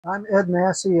I'm Ed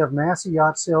Massey of Massey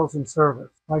Yacht Sales and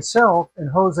Service. Myself and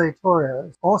Jose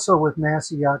Torres, also with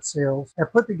Massey Yacht Sales,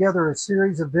 have put together a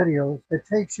series of videos that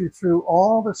takes you through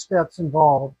all the steps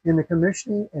involved in the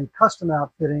commissioning and custom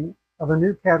outfitting of a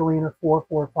new Catalina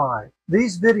 445.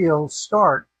 These videos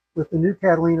start with the new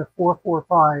Catalina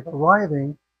 445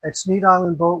 arriving at Sneed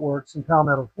Island Boat Works in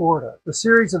Palmetto, Florida. The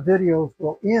series of videos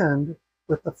will end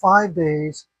with the 5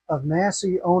 days of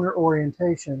Massey owner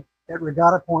orientation at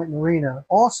Regatta Point Marina,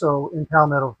 also in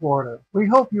Palmetto, Florida. We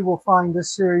hope you will find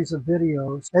this series of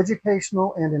videos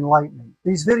educational and enlightening.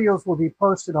 These videos will be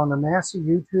posted on the Massey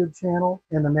YouTube channel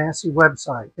and the Massey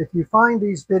website. If you find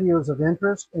these videos of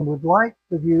interest and would like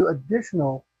to view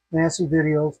additional Massey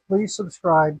videos, please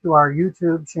subscribe to our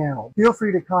YouTube channel. Feel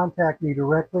free to contact me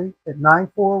directly at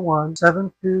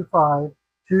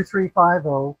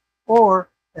 941-725-2350 or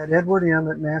at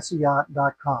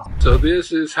edwardm@masseyyacht.com. So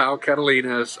this is how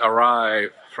Catalinas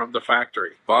arrive from the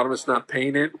factory. Bottom is not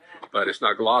painted, but it's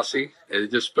not glossy. And you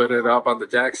just put it up on the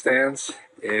jack stands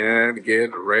and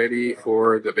get ready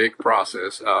for the big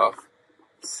process of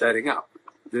setting up.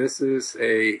 This is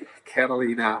a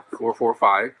Catalina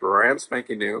 445, brand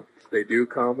spanking new. They do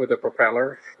come with a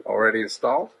propeller already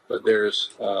installed, but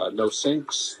there's no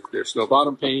sinks, there's no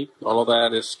bottom paint. All of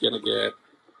that is gonna get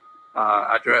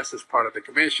addressed as part of the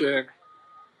commission.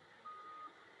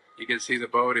 You can see the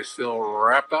boat is still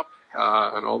wrapped up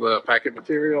and all the packing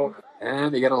material,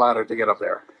 and you get a ladder to get up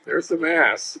there. There's the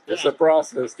mast. It's a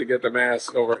process to get the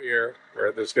mast over here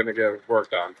where this is going to get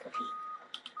worked on.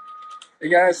 Hey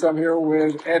guys, I'm here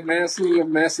with Ed Massey of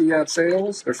Massey Yacht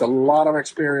Sales. There's a lot of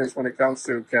experience when it comes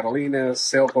to Catalinas,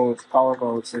 sailboats,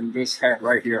 powerboats, and this hat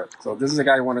right here. So this is the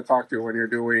guy you want to talk to when you're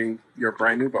doing your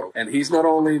brand new boat. And he's not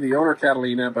only the owner of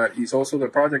Catalina, but he's also the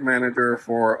project manager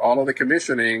for all of the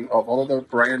commissioning of all of the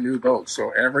brand new boats. So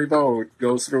every boat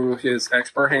goes through his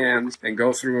expert hands and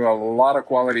goes through a lot of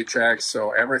quality checks.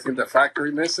 So everything the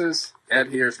factory misses, Ed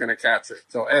here is going to catch it.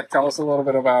 So Ed, tell us a little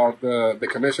bit about the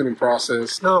commissioning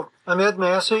process. So I'm Ed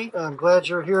Massey. I'm glad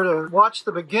you're here to watch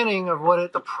the beginning of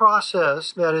the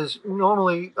process that is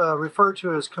normally referred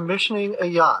to as commissioning a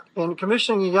yacht. And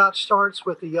commissioning a yacht starts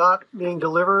with the yacht being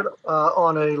delivered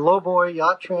on a lowboy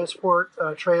yacht transport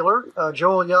trailer.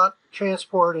 Joel Yacht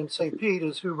Transport in St. Pete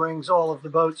is who brings all of the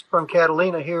boats from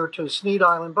Catalina here to Sneed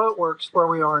Island Boat Works, where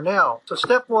we are now. So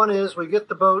step one is we get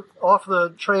the boat off the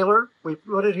trailer. We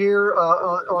put it here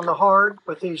on the hard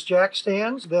with these jack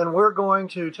stands. Then we're going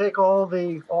to take all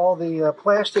the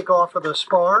plastic off of the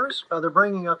spars. They're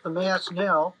bringing up the mast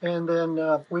now, and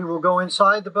then we will go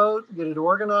inside the boat, get it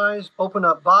organized, open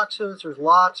up boxes. There's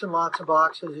lots and lots of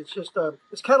boxes. It's just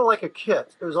it's kind of like a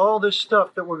kit. There's all this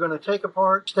stuff that we're going to take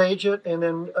apart, stage it, and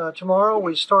then tomorrow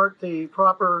we start the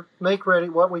proper make ready,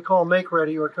 what we call make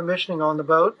ready or commissioning on the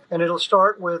boat. And it'll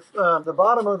start with the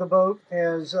bottom of the boat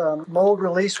has mold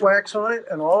release wax on it,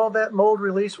 and all that mold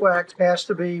release wax has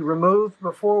to be removed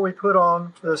before we put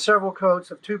on the several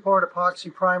coats of 2-part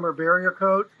epoxy primer barrier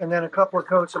coat, and then a couple of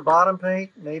coats of bottom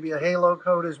paint, maybe a halo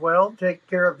coat as well. Take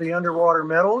care of the underwater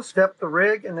metals, step the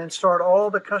rig, and then start all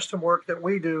the custom work that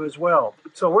we do as well.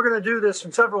 So we're going to do this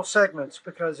in several segments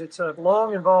because it's a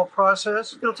long, involved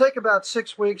process. It'll take about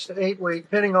 6 weeks to 8 weeks,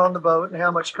 depending on the boat and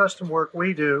how much custom work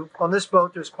we do. On this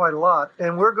boat, there's quite a lot.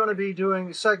 And we're going to be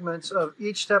doing segments of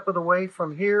each step of the way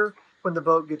from here. When the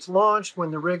boat gets launched, when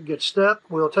the rig gets stepped,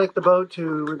 we'll take the boat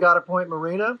to Regatta Point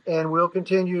Marina, and we'll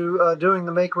continue doing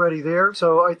the make ready there.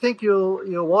 So I think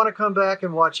you'll want to come back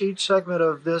and watch each segment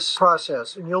of this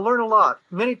process, and you'll learn a lot.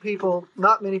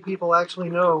 Not many people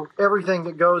actually know everything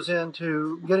that goes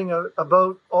into getting a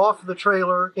boat off the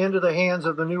trailer into the hands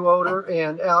of the new owner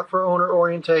and out for owner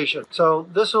orientation. So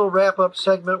this will wrap up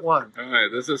segment 1. All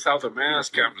right, this is how the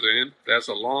mast comes in. That's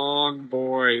a long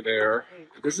boy there.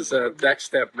 This is a deck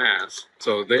step mast.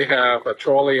 So they have a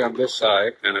trolley on this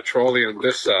side and a trolley on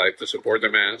this side to support the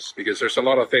mast, because there's a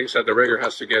lot of things that the rigger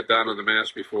has to get done on the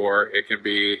mast before it can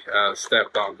be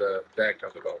stepped on the deck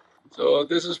of the boat. So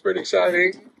this is pretty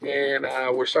exciting, and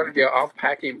we're starting the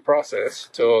unpacking process.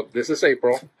 So this is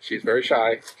April. She's very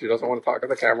shy. She doesn't want to talk on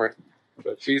the camera.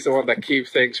 But she's the one that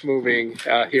keeps things moving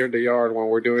here in the yard when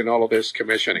we're doing all of this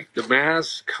commissioning. The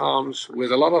mast comes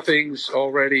with a lot of things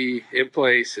already in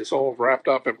place. It's all wrapped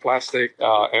up in plastic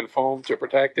and foam to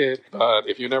protect it. But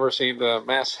if you've never seen the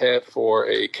mast head for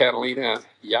a Catalina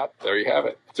yacht, there you have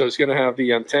it. So it's going to have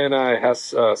the antenna. It has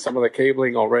some of the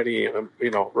cabling already,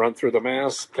 run through the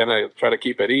mast. Kind of try to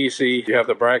keep it easy. You have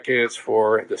the brackets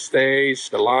for the stays.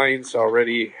 The lines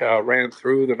already ran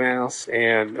through the mast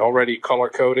and already color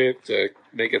coded to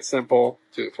make it simple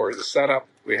for the setup.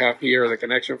 We have here the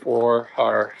connection for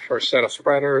our first set of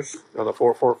spreaders on the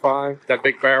 445. That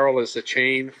big barrel is the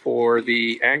chain for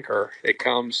the anchor. It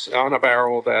comes on a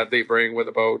barrel that they bring with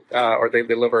the boat, or they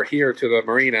deliver here to the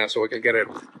marina so we can get it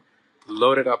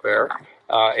loaded up there.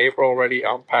 April already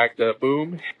unpacked the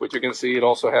boom, which you can see it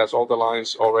also has all the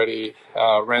lines already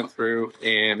ran through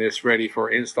and it's ready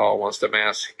for install once the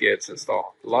mast gets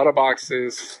installed. A lot of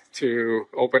boxes to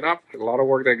open up, a lot of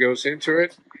work that goes into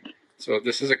it. So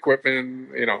this is equipment,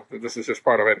 you know, this is just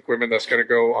part of it. Equipment that's going to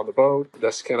go on the boat.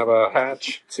 That's kind of a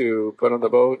hatch to put on the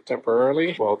boat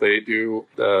temporarily while they do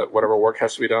whatever work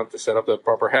has to be done to set up the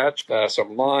proper hatch.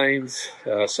 Some lines,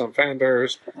 some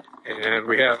fenders, and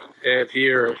we have Ed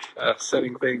here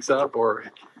setting things up or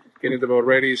getting the boat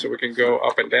ready so we can go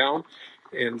up and down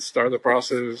and start the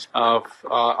process of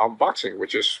unboxing,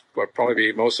 which is what probably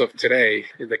be most of today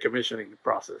in the commissioning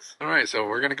process. All right, so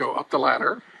we're going to go up the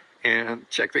ladder and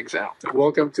check things out.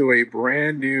 Welcome to a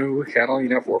brand new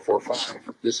Catalina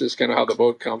 445. This is kind of how the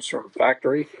boat comes from the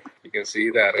factory. You can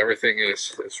see that everything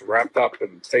is wrapped up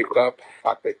and taped up.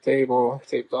 Cockpit table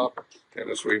taped up. And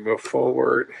as we move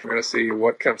forward, we're going to see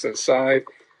what comes inside.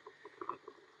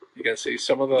 You can see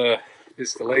some of the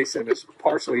installation is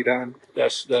partially done.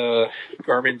 That's the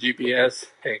Garmin GPS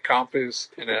and compass,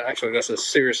 and actually that's a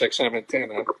Sirius XM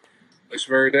antenna. It's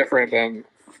very different than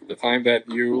the time that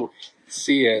you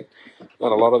see it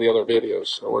on a lot of the other videos.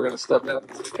 So we're going to step out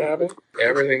into the cabin.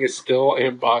 Everything is still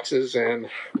in boxes and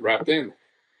wrapped in.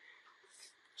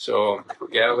 So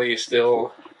galley is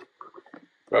still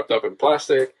wrapped up in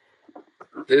plastic.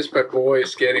 This bad boy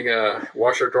is getting a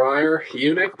washer dryer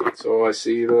unit. So I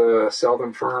see the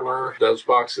Selden furler. Those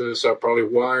boxes are probably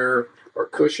wire or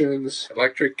cushions,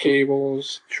 electric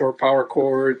cables, short power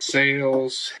cord,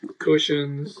 sails,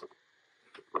 cushions.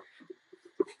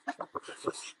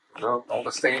 All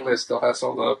the stainless still has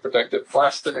all the protective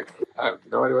plastic. I have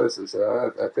no idea what this is.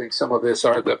 I think some of this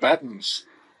are the buttons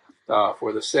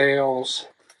for the sails.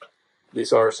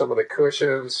 These are some of the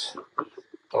cushions.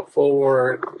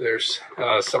 Forward, there's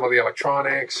some of the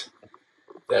electronics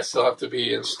that still have to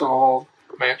be installed.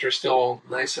 Mattress still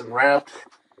nice and wrapped.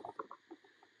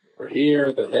 Over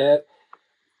here, the head,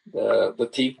 the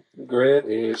T grid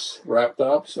is wrapped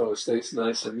up, so it stays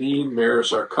nice and neat.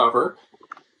 Mirrors are covered.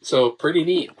 So pretty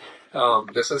neat.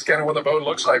 This is kind of what the boat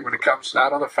looks like when it comes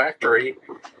out of the factory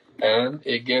and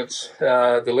it gets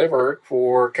delivered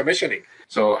for commissioning.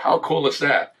 So how cool is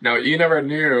that? Now, you never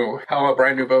knew how a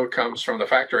brand new boat comes from the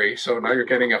factory. So now you're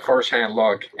getting a first-hand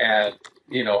look at,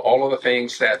 you know, all of the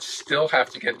things that still have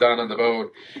to get done on the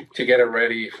boat to get it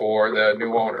ready for the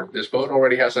new owner. This boat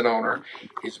already has an owner.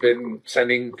 He's been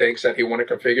sending things that he wanted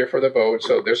to configure for the boat.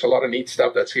 So there's a lot of neat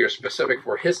stuff that's here specific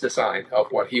for his design of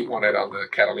what he wanted on the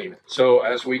Catalina. So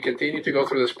as we continue to go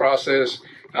through this process,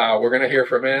 we're going to hear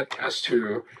from Ed as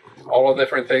to all the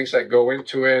different things that go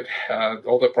into it,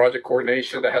 all the project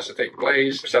coordination that has to take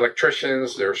place. There's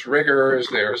electricians, there's riggers,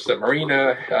 there's the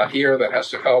marina here that has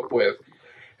to help with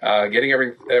getting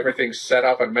everything set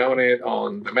up and mounted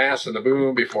on the mast and the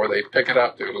boom before they pick it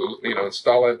up to, you know,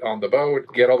 install it on the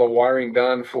boat, get all the wiring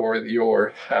done for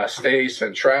your stays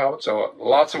and shroud. So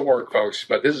lots of work, folks,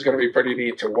 but this is going to be pretty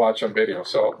neat to watch on video.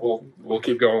 So we'll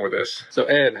keep going with this. So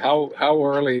Ed, how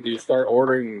early do you start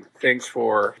ordering things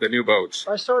for the new boats?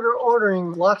 I started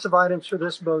ordering lots of items for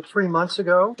this boat 3 months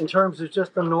ago in terms of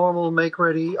just the normal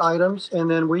make-ready items. And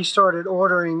then we started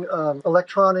ordering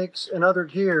electronics and other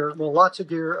gear, well, lots of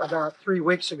gear, about 3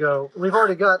 weeks ago. We've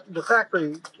already got the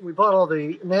factory. We bought all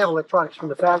the nav electronics from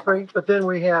the factory, but then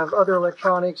we have other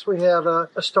electronics. We have a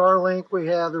Starlink. We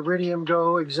have Iridium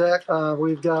Go exec.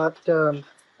 We've got a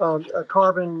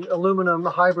carbon aluminum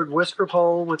hybrid whisker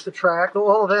pole with the track.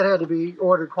 All of that had to be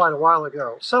ordered quite a while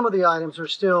ago. Some of the items are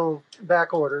still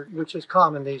back ordered, which is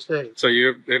common these days. So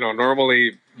you know,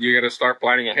 normally you got to start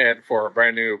planning ahead for a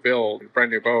brand new build,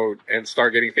 brand new boat, and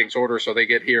start getting things ordered so they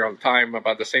get here on time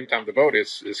about the same time the boat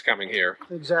is coming here.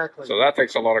 Exactly. So that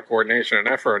takes a lot of coordination and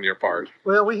effort on your part.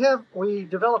 Well, we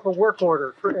develop a work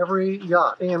order for every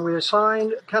yacht, and we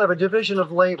assign kind of a division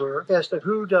of labor as to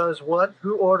who does what,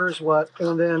 who orders what,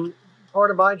 and then part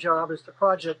of my job as the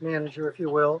project manager, if you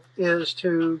will, is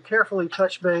to carefully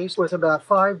touch base with about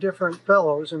 5 different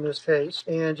fellows in this case,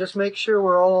 and just make sure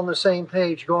we're all on the same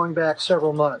page going back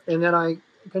several months. And then I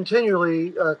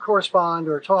continually correspond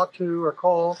or talk to or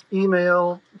call,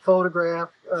 email, photograph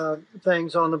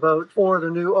things on the boat for the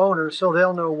new owners so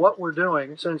they'll know what we're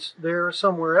doing, since they're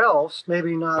somewhere else,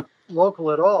 maybe not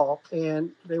local at all,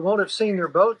 and they won't have seen their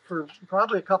boat for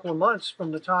probably a couple of months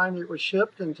from the time it was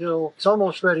shipped until it's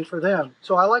almost ready for them.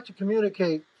 So I like to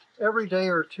communicate every day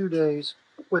or 2 days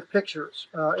with pictures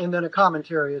and then a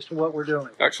commentary as to what we're doing.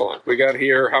 Excellent. We got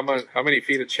here, how many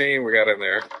feet of chain we got in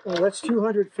there? Well, that's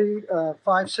 200 feet,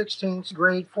 5/16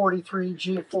 grade 43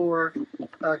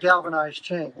 G4 galvanized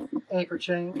chain, anchor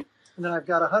chain. And then I've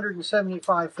got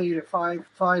 175 feet of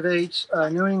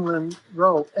 5/8 New England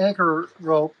rope, anchor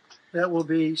rope, that will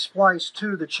be spliced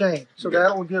to the chain. So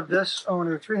that will give this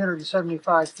owner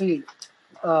 375 feet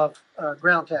of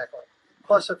ground tackle,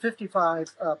 plus a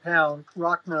 55-pound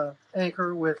Rockna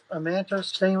anchor with a Mantis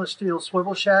stainless steel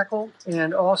swivel shackle,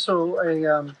 and also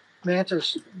a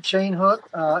Mantis chain hook,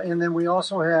 and then we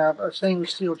also have a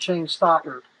stainless steel chain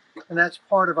stopper, and that's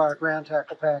part of our ground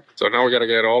tackle package. So now we got to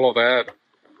get all of that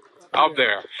out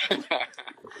there.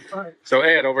 Right. So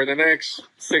Ed, over the next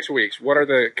 6 weeks, what are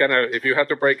the kind of, if you had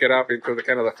to break it up into the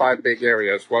kind of the 5 big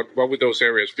areas, what would those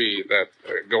areas be that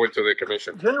go into the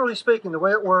commission? Generally speaking, the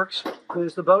way it works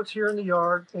is the boat's here in the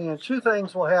yard, and two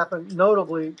things will happen.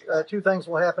 Notably, two things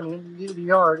will happen in the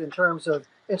yard in terms of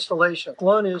installation.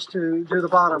 One is to do the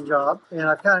bottom job, and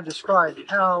I've kind of described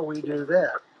how we do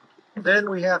that. Then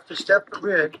we have to step the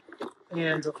rig,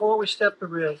 and before we step the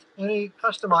rig, any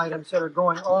custom items that are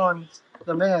going on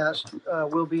the mast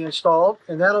will be installed,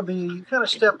 and that'll be kind of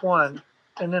step one.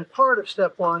 And then part of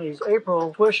step one is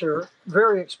April Swisher,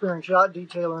 very experienced yacht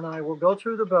detailer, and I will go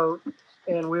through the boat,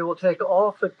 and we will take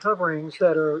off the coverings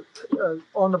that are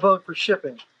on the boat for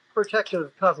shipping,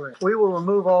 protective covering. We will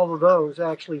remove all of those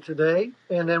actually today,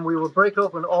 and then we will break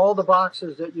open all the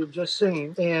boxes that you've just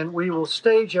seen, and we will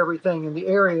stage everything in the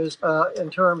areas in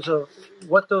terms of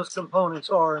what those components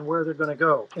are and where they're going to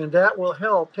go. And that will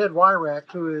help Ted Wyrack,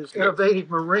 who is Innovative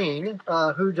Marine,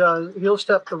 he'll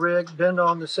step the rig, bend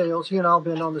on the sails. He and I'll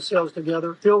bend on the sails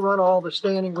together. He'll run all the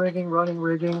standing rigging, running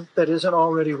rigging that isn't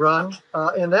already run,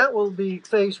 and that will be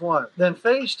phase one. Then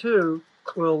phase two,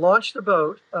 we'll launch the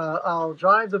boat. I'll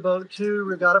drive the boat to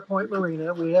Regatta Point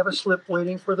Marina. We have a slip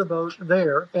waiting for the boat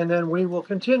there. And then we will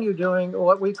continue doing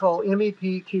what we call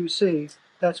MEP QC.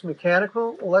 That's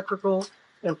mechanical, electrical,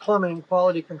 and plumbing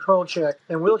quality control check.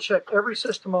 And we'll check every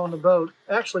system on the boat,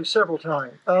 actually several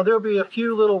times. There'll be a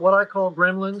few little what I call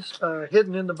gremlins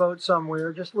hidden in the boat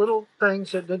somewhere, just little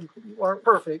things that aren't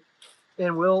perfect.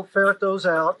 And we'll ferret those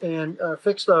out and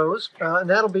fix those, and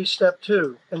that'll be step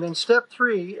two. And then step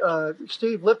three,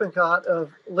 Steve Lippincott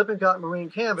of Lippincott Marine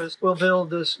Canvas will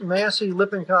build this Massey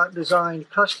Lippincott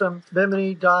designed custom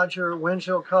Bimini Dodger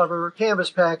windshield cover canvas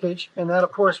package, and that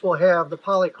of course will have the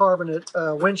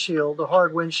polycarbonate windshield, the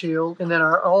hard windshield, and then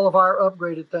all of our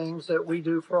upgraded things that we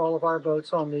do for all of our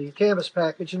boats on the canvas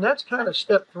package, and that's kind of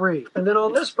step three. And then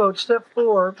on this boat, step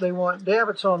four, they want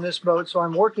davits on this boat, so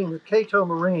I'm working with Cato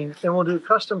Marine, and we'll do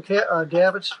custom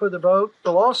davits for the boat.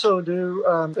 We'll also do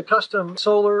the custom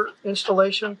solar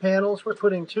installation panels. We're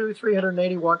putting two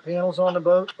 380-watt panels on the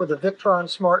boat with a Victron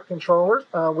smart controller.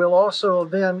 We'll also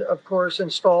then, of course,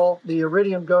 install the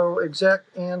Iridium Go exec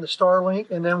and the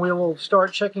Starlink, and then we will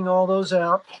start checking all those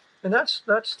out. And that's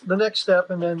the next step.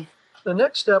 And then the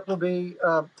next step will be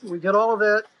we get all of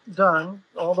that done,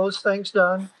 all those things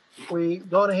done. We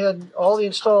go ahead, all the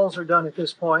installs are done at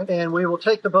this point, and we will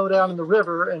take the boat out in the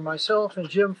river, and myself and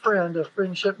Jim Friend of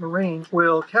Friendship Marine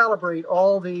will calibrate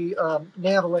all the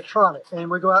nav electronics. And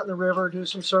we go out in the river, do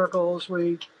some circles,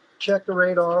 we check the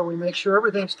radar, we make sure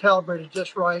everything's calibrated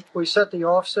just right. We set the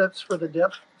offsets for the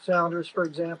depth sounders, for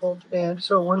example. And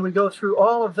so when we go through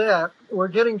all of that, we're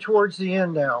getting towards the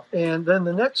end now. And then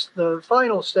the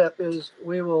final step is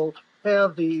we will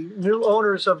have the new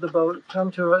owners of the boat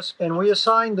come to us, and we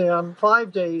assign them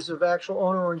 5 days of actual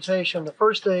owner orientation. The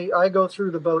first day, I go through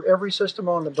the boat, every system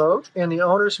on the boat, and the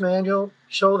owner's manual,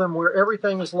 show them where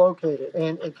everything is located,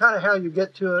 and kind of how you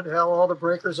get to it, how all the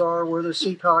breakers are, where the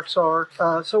seacocks are.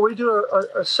 So we do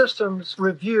a systems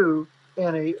review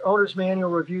and a owner's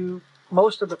manual review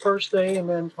most of the first day, and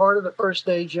then part of the first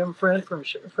day, Jim Friend from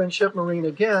Friendship Marine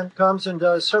again comes and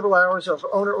does several hours of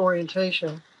owner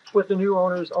orientation with the new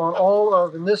owners on all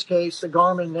of, in this case, the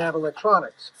Garmin nav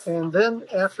electronics. And then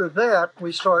after that,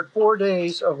 we start 4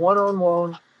 days of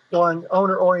one-on-one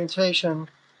owner orientation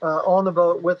on the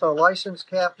boat with a licensed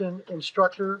captain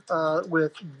instructor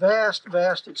with vast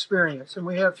experience. And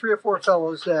we have 3 or 4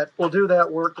 fellows that will do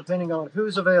that work depending on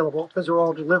who's available, because they're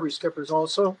all delivery skippers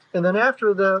also. And then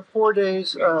after the 4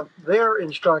 days of their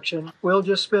instruction, we'll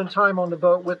just spend time on the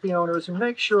boat with the owners and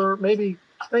make sure maybe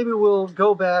we'll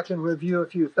go back and review a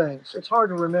few things. It's hard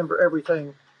to remember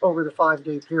everything over the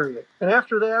 5-day period. And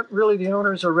after that, really the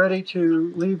owners are ready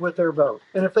to leave with their boat.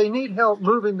 And if they need help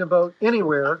moving the boat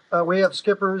anywhere, we have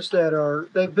skippers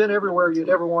they've been everywhere you'd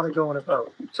ever want to go in a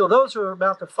boat. So those are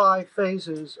about the 5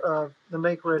 phases of the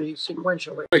make-ready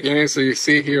sequentially. Again, so you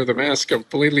see here the mast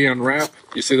completely unwrapped.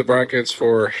 You see the brackets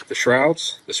for the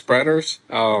shrouds, the spreaders.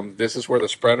 This is where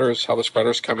how the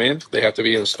spreaders come in. They have to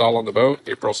be installed on the boat.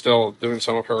 April's still doing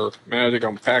some of her magic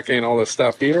on packing all this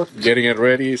stuff here, getting it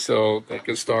ready so they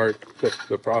can start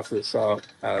the process of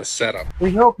setup.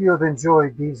 We hope you have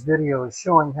enjoyed these videos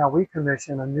showing how we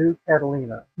commission a new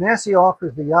Catalina. Massey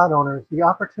offers the yacht owners the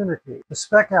opportunity to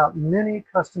spec out many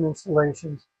custom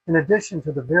installations in addition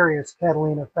to the various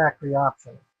Catalina factory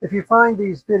options. If you find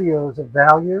these videos of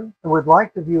value and would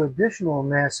like to view additional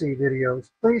Massey videos,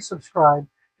 please subscribe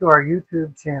to our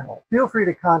YouTube channel. Feel free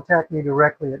to contact me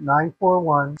directly at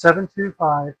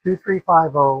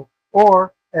 941-725-2350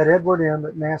 or at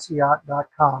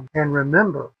edwardm@masseyyacht.com. And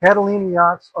remember, Catalina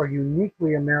yachts are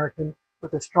uniquely American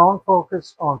with a strong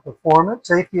focus on performance,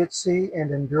 safety at sea,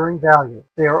 and enduring value.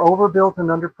 They are overbuilt and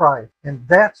underpriced, and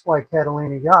that's why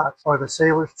Catalina yachts are the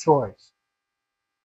sailor's choice.